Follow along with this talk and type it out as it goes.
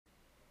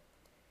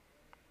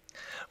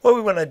What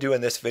we want to do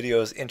in this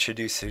video is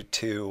introduce you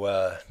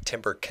to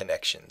timber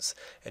connections.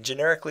 And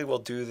generically we'll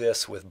do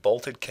this with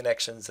bolted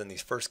connections in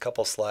these first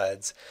couple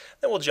slides.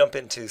 Then we'll jump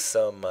into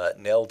some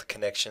nailed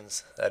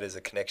connections. That is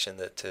a connection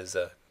that is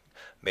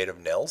made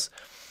of nails.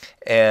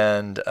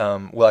 And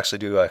we'll actually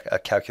do a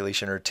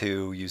calculation or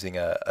two using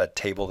a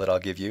table that I'll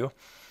give you.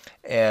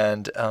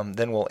 And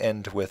then we'll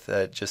end with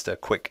just a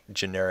quick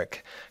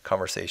generic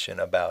conversation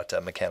about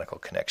mechanical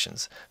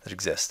connections that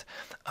exist.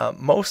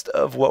 Most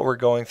of what we're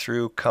going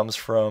through comes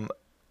from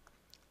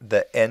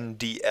the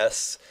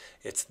NDS.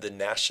 It's the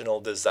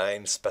National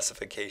Design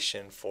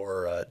Specification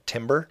for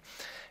timber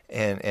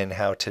and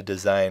how to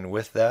design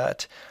with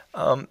that.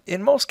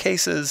 In most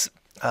cases,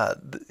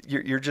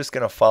 you're just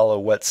going to follow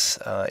what's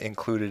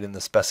included in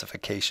the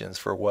specifications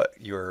for what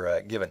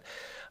you're given.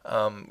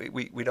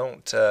 We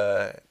don't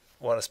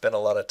want to spend a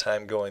lot of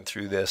time going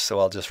through this, so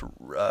I'll just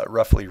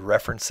roughly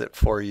reference it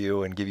for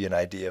you and give you an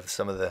idea of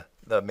some of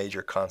the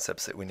major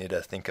concepts that we need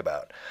to think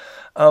about.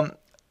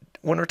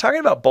 When we're talking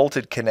about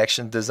bolted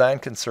connection, design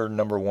concern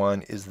number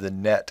one is the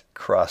net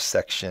cross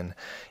section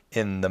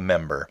in the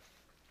member.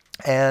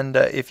 And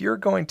if you're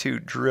going to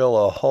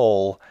drill a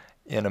hole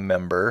in a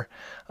member,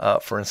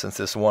 for instance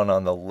this one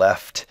on the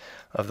left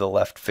of the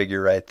left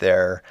figure right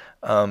there,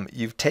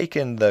 you've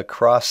taken the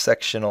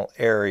cross-sectional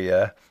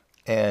area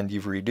and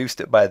you've reduced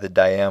it by the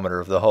diameter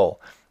of the hole.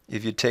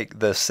 If you take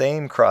the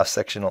same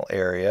cross-sectional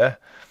area,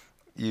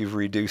 you've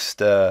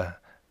reduced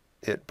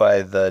it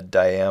by the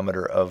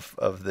diameter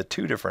of the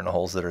two different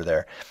holes that are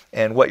there.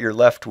 And what you're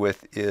left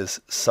with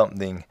is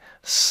something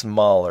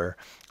smaller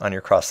on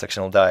your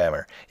cross-sectional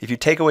diameter. If you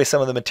take away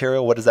some of the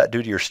material, what does that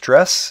do to your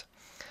stress?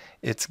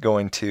 It's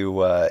going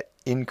to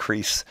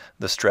increase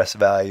the stress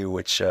value,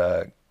 which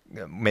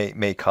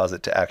may cause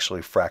it to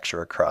actually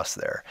fracture across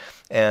there.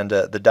 And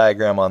the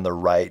diagram on the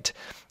right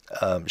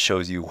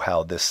shows you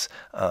how this,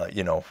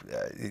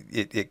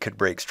 it could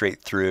break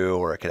straight through,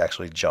 or it could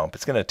actually jump.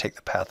 It's going to take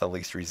the path of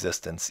least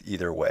resistance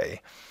either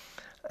way.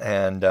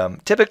 And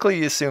typically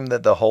you assume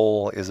that the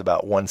hole is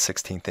about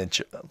 1/16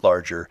 inch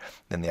larger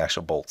than the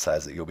actual bolt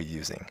size that you'll be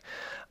using.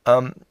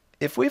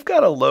 If we've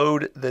got a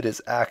load that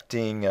is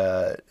acting,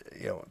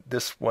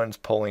 this one's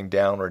pulling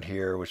downward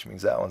here, which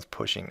means that one's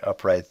pushing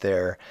up right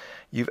there,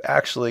 you've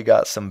actually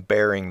got some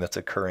bearing that's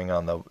occurring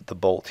on the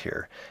bolt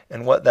here.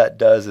 And what that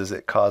does is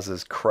it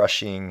causes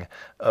crushing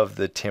of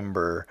the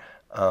timber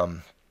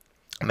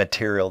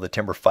material, the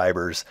timber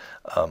fibers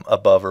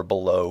above or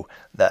below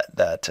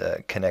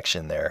that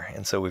connection there.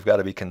 And so we've got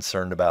to be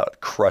concerned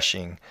about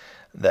crushing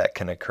that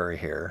can occur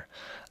here.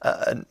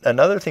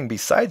 Another thing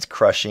besides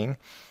crushing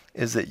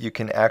is that you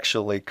can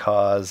actually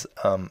cause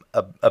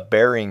a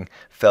bearing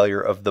failure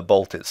of the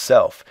bolt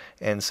itself.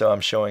 And so I'm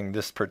showing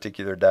this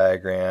particular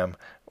diagram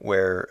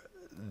where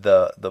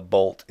the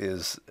bolt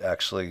is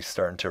actually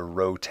starting to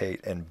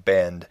rotate and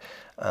bend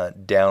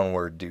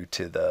downward due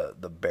to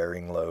the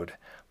bearing load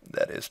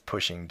that is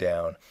pushing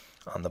down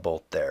on the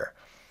bolt there.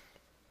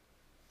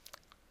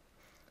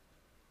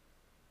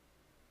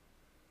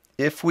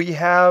 If we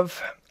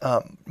have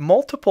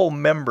multiple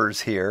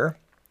members here,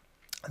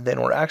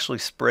 then we're actually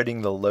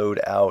spreading the load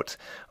out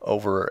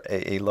over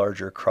a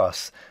larger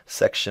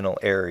cross-sectional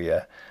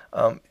area.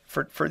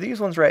 For these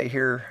ones right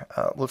here,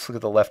 let's look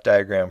at the left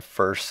diagram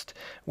first.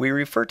 We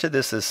refer to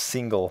this as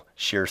single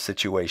shear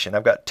situation.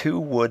 I've got two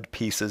wood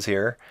pieces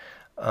here.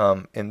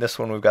 In this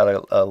one we've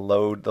got a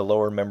load, the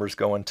lower members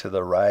going to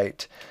the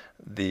right,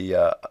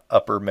 the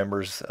upper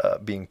members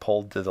being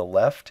pulled to the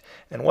left.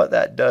 And what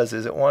that does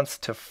is it wants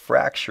to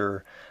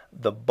fracture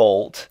the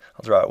bolt.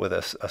 I'll draw it with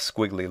a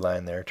squiggly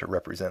line there to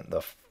represent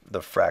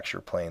the fracture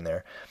plane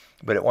there.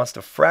 But it wants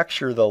to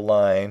fracture the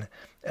line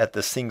at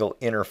the single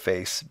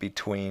interface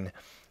between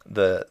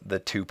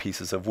the two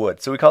pieces of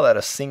wood. So we call that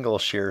a single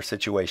shear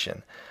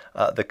situation.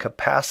 The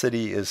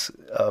capacity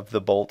of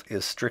the bolt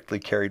is strictly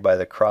carried by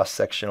the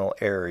cross-sectional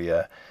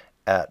area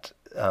at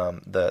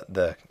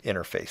the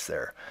interface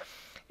there.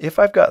 If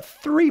I've got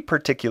three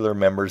particular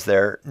members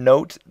there,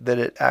 note that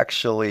it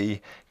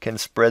actually can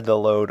spread the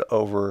load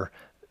over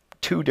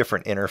two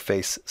different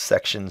interface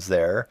sections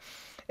there.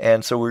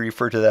 And so we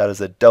refer to that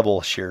as a double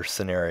shear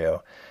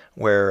scenario,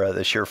 where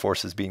the shear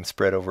force is being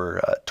spread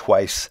over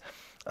twice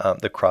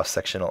the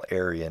cross-sectional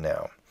area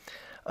now.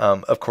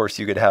 Of course,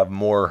 you could have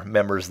more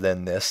members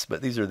than this,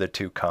 but these are the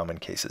two common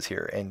cases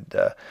here. And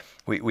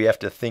we have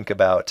to think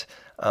about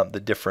the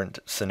different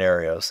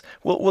scenarios.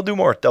 We'll do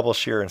more double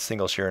shear and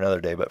single shear another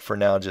day, but for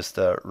now just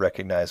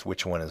recognize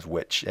which one is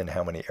which and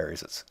how many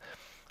areas it's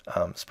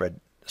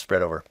spread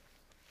over.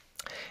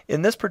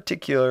 In this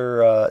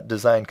particular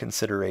design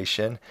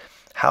consideration,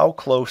 how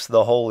close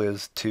the hole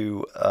is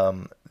to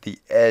the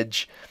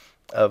edge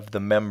of the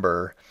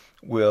member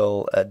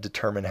will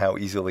determine how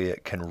easily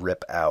it can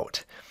rip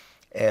out.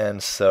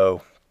 And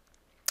so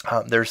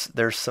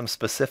There's some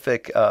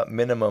specific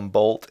minimum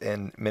bolt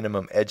and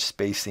minimum edge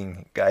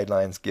spacing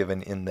guidelines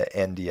given in the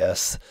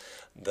NDS.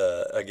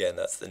 Again,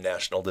 that's the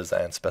National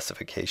Design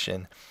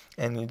Specification,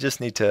 and you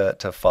just need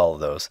to follow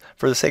those.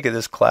 For the sake of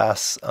this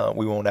class,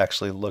 we won't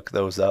actually look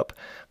those up,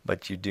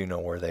 but you do know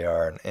where they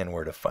are and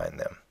where to find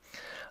them.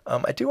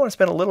 I do want to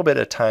spend a little bit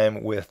of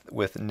time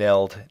with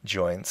nailed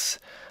joints.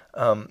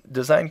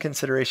 Design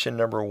consideration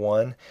number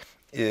one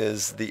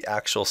is the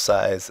actual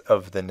size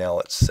of the nail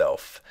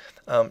itself.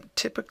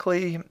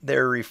 Typically,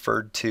 they're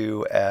referred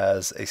to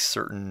as a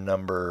certain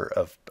number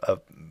of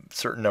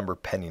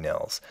penny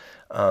nails.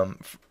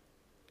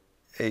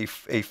 A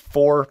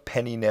 4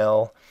 penny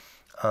nail,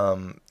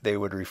 they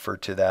would refer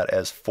to that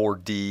as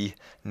 4D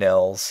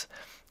nails,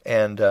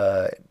 and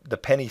the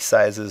penny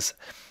sizes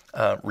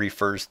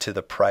refers to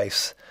the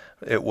price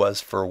it was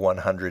for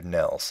 100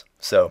 nails.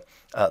 So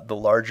the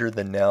larger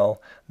the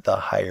nail, the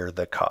higher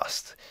the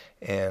cost.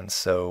 And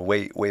so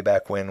way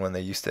back when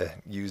they used to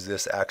use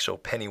this actual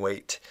penny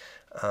weight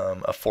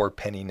of 4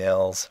 penny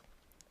nails,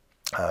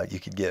 you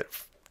could get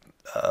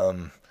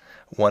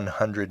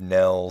 100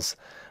 nails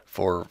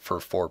for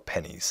 4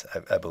 pennies,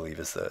 I believe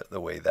is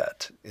the way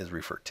that is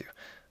referred to.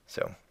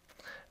 So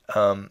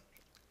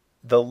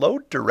the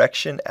load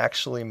direction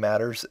actually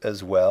matters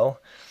as well.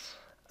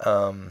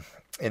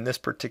 In this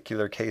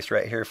particular case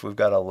right here, if we've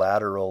got a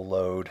lateral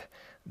load,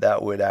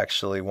 that would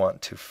actually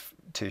want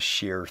to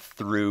shear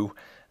through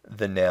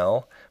the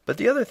nail. But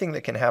the other thing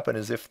that can happen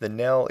is if the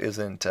nail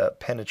isn't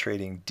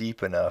penetrating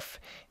deep enough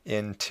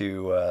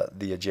into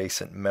the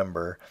adjacent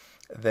member,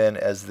 then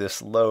as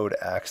this load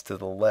acts to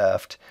the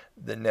left,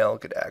 the nail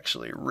could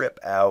actually rip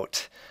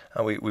out.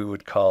 We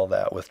would call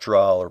that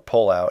withdrawal or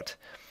pull out.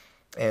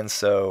 And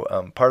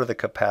so part of the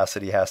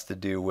capacity has to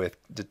do with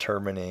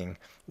determining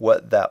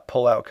what that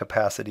pull-out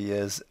capacity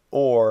is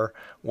or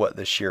what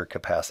the shear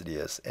capacity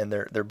is, and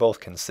they're both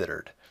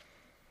considered.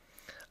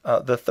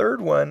 The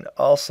third one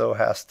also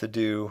has to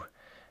do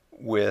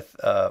with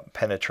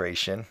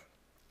penetration.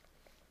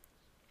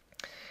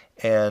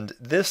 And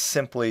this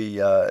simply,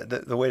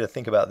 the way to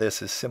think about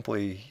this is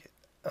simply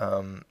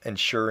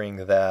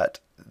ensuring that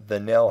the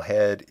nail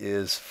head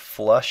is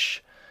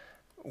flush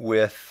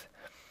with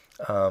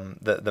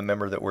the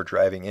member that we're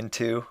driving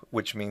into,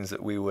 which means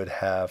that we would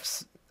have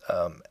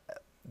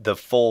the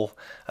full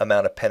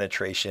amount of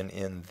penetration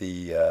in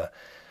the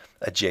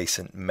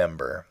adjacent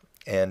member.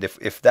 And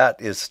if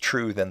that is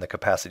true, then the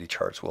capacity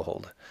charts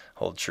will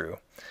hold true.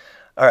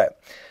 All right,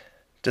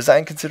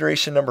 design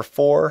consideration number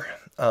 4.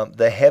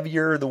 The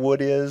heavier the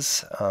wood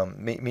is,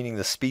 meaning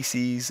the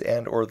species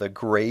and or the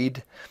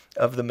grade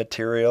of the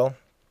material,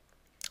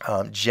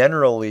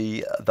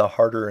 generally the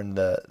harder and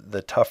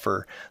the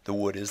tougher the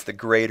wood is, the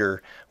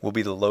greater will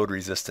be the load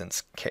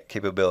resistance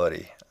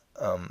capability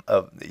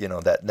of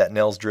that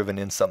nail's driven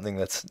in something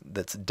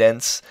that's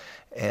dense,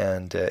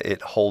 and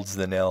it holds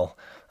the nail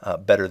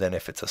better than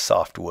if it's a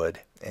soft wood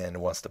and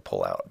wants to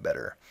pull out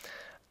better.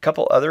 A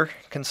couple other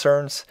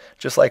concerns,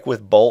 just like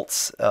with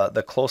bolts,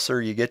 the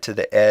closer you get to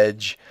the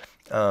edge,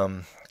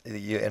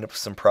 you end up with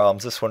some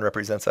problems. This one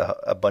represents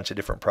a bunch of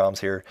different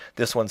problems here.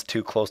 This one's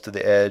too close to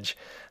the edge.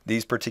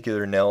 These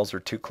particular nails are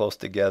too close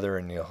together,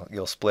 and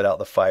you'll split out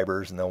the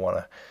fibers, and they'll want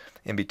to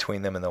in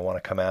between them, and they'll want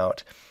to come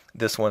out.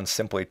 This one's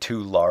simply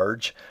too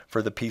large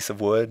for the piece of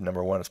wood.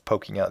 Number one, it's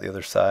poking out the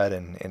other side,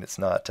 and it's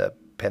not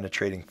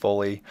penetrating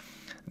fully.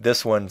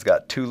 This one's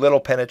got too little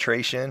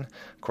penetration.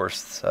 Of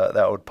course,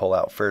 that would pull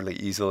out fairly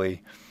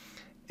easily.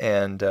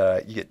 And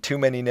you get too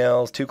many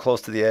nails, too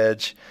close to the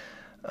edge,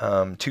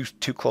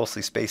 too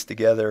closely spaced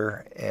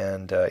together,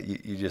 and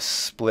you just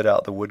split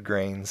out the wood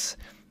grains,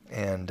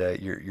 and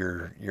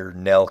your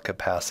nail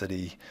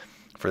capacity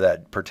for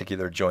that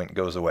particular joint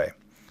goes away.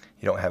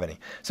 You don't have any.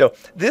 So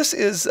this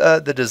is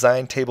the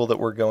design table that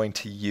we're going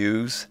to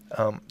use.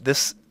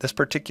 This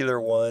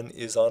particular one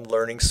is on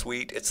Learning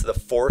Suite. It's the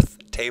 4th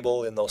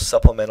table in those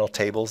supplemental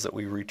tables that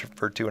we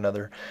referred to in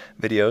other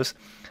videos.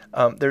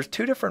 There's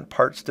 2 different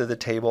parts to the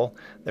table.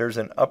 There's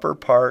an upper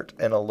part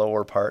and a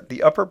lower part.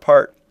 The upper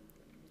part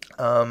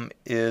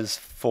is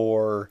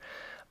for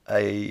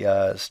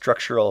a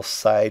structural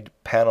side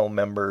panel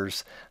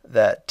members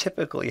that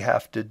typically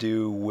have to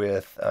do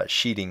with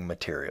sheeting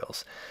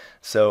materials.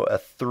 So a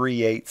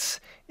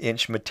 3/8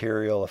 inch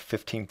material, a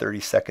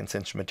 15/32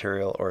 inch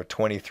material, or a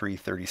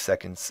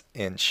 23/32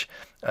 inch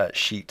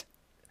sheet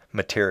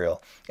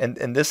material.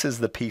 And this is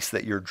the piece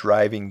that you're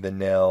driving the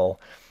nail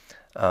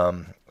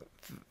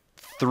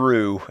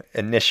through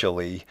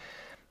initially.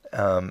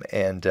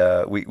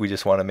 We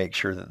just want to make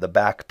sure that the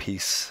back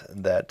piece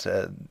that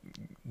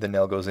the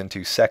nail goes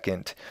into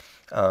second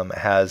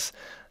has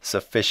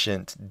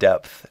sufficient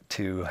depth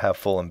to have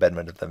full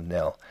embedment of the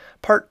nail.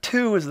 Part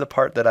 2 is the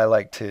part that I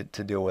like to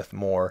deal with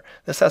more.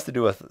 This has to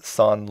do with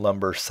sawn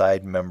lumber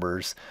side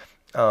members.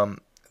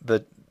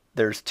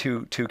 There's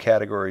two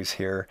categories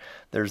here.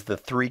 There's the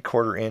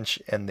 3/4 inch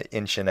and the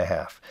 1.5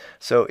 inch.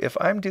 So if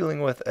I'm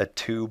dealing with a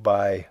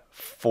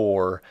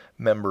 2x4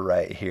 member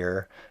right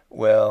here,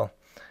 well,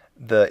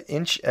 the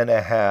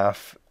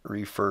 1.5 inch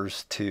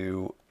refers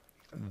to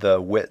the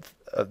width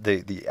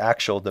the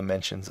actual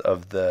dimensions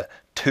of the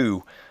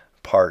to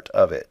part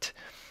of it.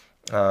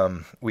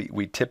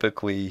 We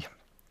typically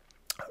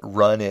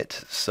run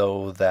it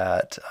so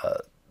that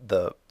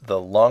the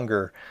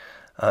longer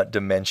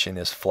dimension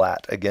is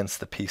flat against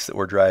the piece that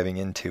we're driving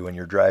into, and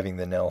you're driving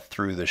the nail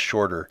through the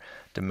shorter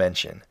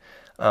dimension.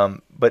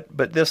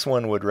 But this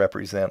one would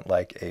represent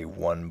like a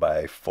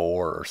 1x4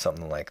 or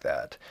something like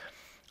that,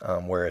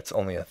 where it's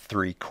only a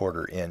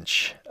 3/4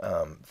 inch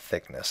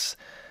thickness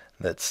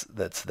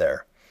that's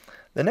there.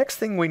 The next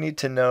thing we need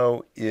to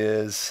know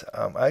is,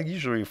 I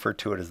usually refer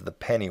to it as the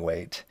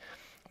pennyweight,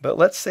 but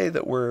let's say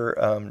that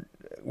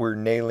we're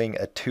nailing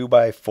a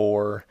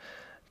 2x4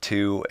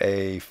 to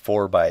a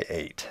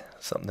 4x8,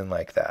 something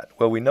like that.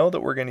 Well, we know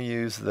that we're going to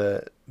use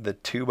the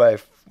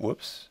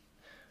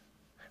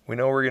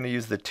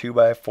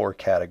 2x4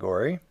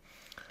 category,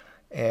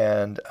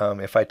 and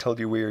if I told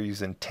you we were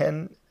using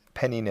 10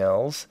 penny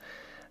nails,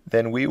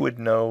 then we would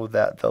know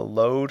that the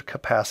load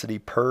capacity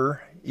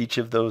per each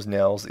of those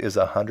nails is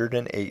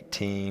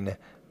 118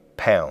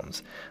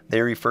 pounds.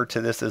 They refer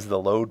to this as the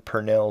load per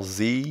nail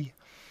Z.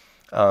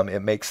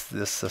 It makes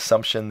this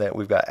assumption that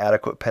we've got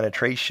adequate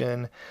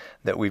penetration,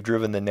 that we've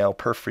driven the nail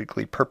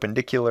perfectly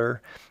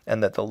perpendicular,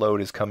 and that the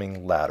load is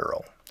coming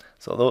lateral.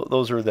 So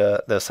those are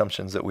the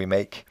assumptions that we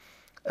make,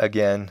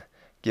 again,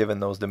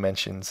 given those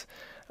dimensions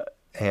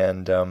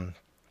and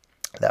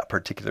that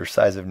particular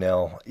size of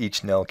nail.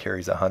 Each nail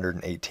carries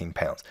 118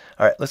 pounds.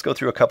 All right, let's go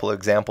through a couple of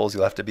examples.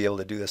 You'll have to be able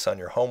to do this on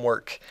your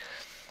homework,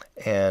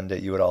 and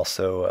you would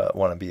also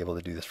want to be able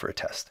to do this for a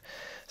test.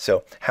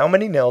 So how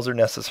many nails are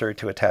necessary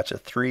to attach a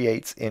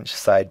 3/8 inch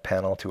side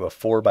panel to a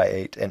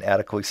 4x8 and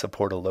adequately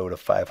support a load of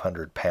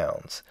 500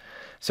 pounds?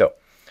 So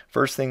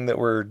first thing that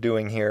we're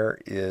doing here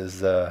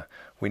is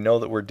we know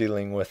that we're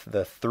dealing with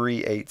the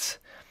 3/8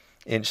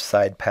 inch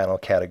side panel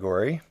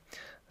category.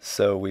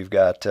 So we've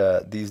got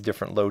these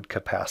different load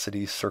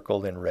capacities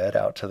circled in red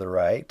out to the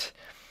right.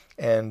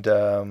 And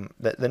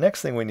the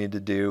next thing we need to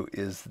do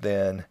is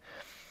then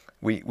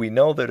we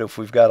know that if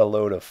we've got a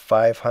load of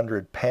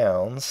 500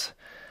 pounds,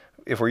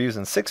 if we're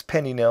using 6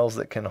 penny nails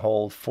that can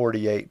hold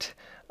 48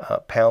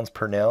 pounds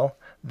per nail,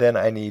 then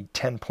I need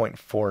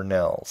 10.4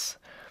 nails.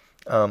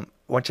 I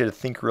want you to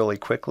think really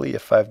quickly.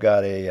 If I've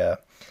got a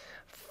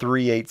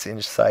 3/8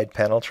 inch side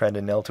panel trying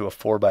to nail to a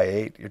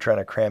 4x8, you're trying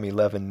to cram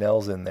 11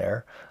 nails in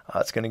there,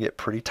 it's going to get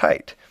pretty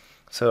tight.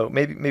 So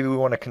maybe we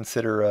want to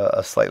consider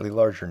a slightly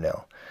larger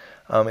nail.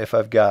 If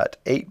I've got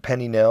 8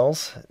 penny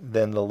nails,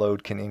 then the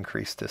load can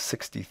increase to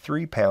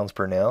 63 pounds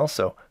per nail.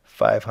 So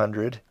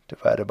 500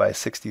 divided by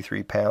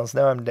 63 pounds.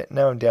 Now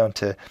I'm down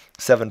to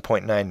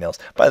 7.9 nails.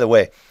 By the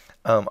way,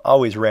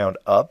 always round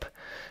up.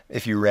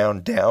 If you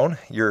round down,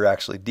 you're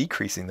actually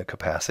decreasing the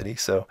capacity.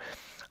 So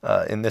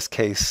in this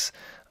case,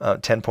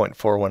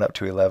 10.4 went up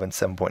to 11,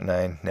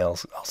 7.9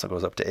 nails also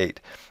goes up to 8.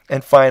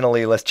 And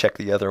finally, let's check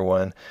the other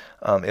one.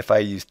 If I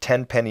use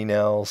 10 penny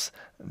nails,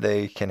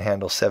 they can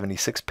handle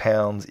 76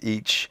 pounds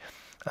each.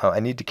 I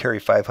need to carry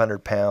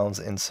 500 pounds,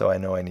 and so I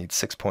know I need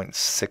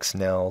 6.6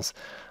 nails.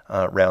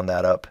 Round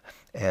that up,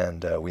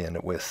 and we end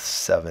up with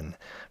 7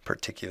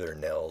 particular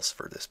nails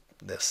for this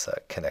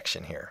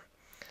connection here.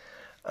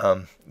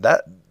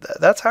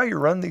 That's how you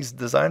run these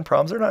design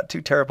problems. They're not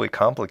too terribly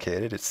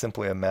complicated. It's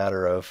simply a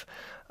matter of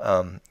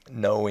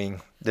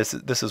knowing this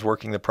is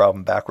working the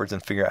problem backwards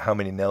and figure out how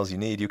many nails you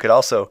need. You could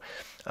also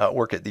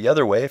work it the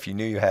other way. If you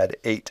knew you had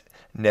 8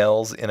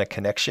 nails in a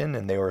connection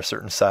and they were a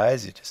certain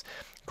size, you just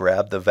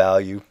grab the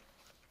value,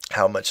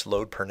 how much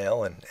load per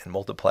nail, and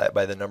multiply it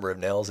by the number of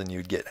nails, and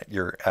you'd get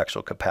your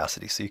actual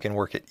capacity. So you can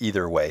work it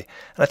either way.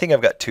 And I think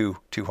I've got two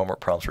homework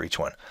problems for each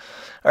one.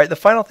 All right, the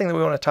final thing that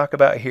we want to talk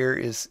about here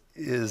is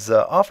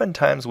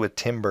oftentimes with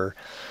timber,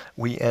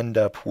 we end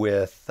up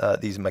with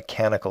these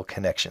mechanical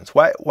connections.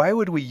 Why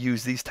would we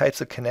use these types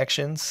of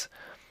connections?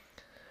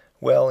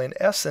 Well, in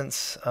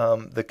essence,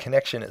 the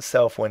connection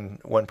itself,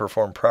 when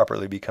performed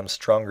properly, becomes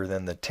stronger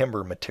than the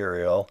timber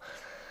material,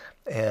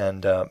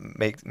 and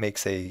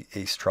makes a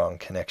strong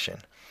connection.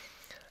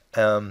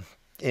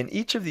 In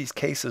each of these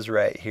cases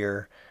right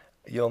here,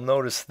 you'll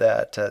notice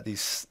that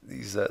these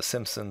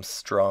Simpson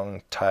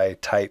strong tie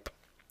type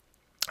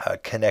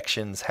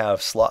connections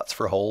have slots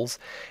for holes,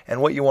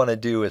 and what you want to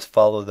do is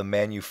follow the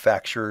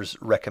manufacturer's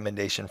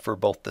recommendation for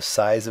both the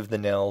size of the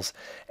nails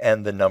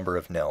and the number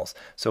of nails.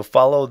 So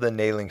follow the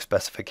nailing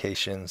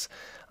specifications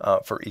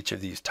for each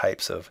of these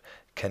types of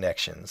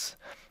connections.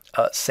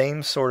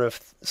 Same sort of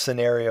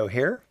scenario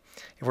here.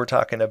 If we're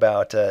talking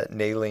about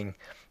nailing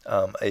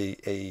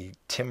a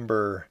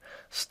timber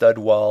stud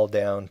wall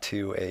down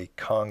to a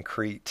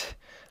concrete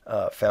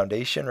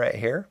foundation right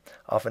here,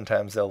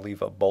 oftentimes they'll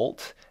leave a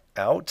bolt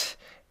out,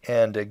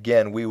 and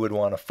again we would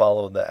want to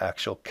follow the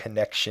actual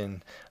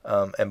connection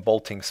and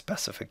bolting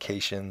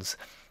specifications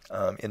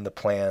in the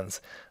plans,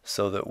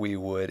 so that we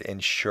would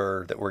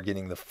ensure that we're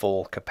getting the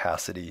full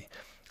capacity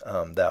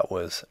that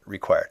was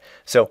required.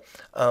 So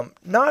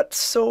not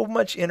so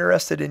much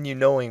interested in you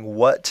knowing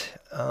what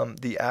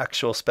the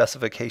actual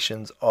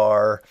specifications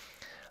are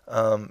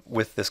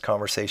with this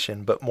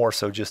conversation, but more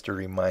so just a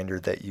reminder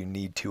that you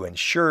need to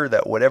ensure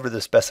that whatever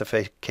the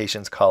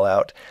specifications call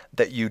out,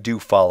 that you do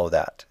follow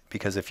that.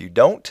 Because if you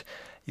don't,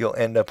 you'll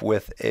end up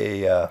with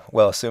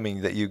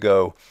assuming that you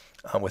go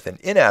with an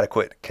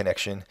inadequate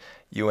connection,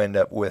 you end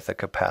up with a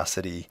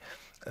capacity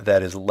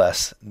that is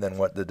less than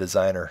what the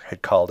designer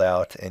had called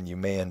out, and you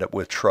may end up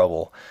with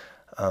trouble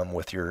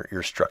with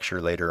your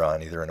structure later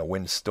on, either in a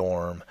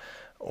windstorm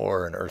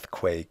or an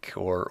earthquake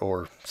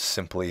or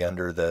simply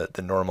under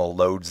the normal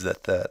loads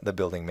that the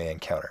building may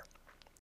encounter.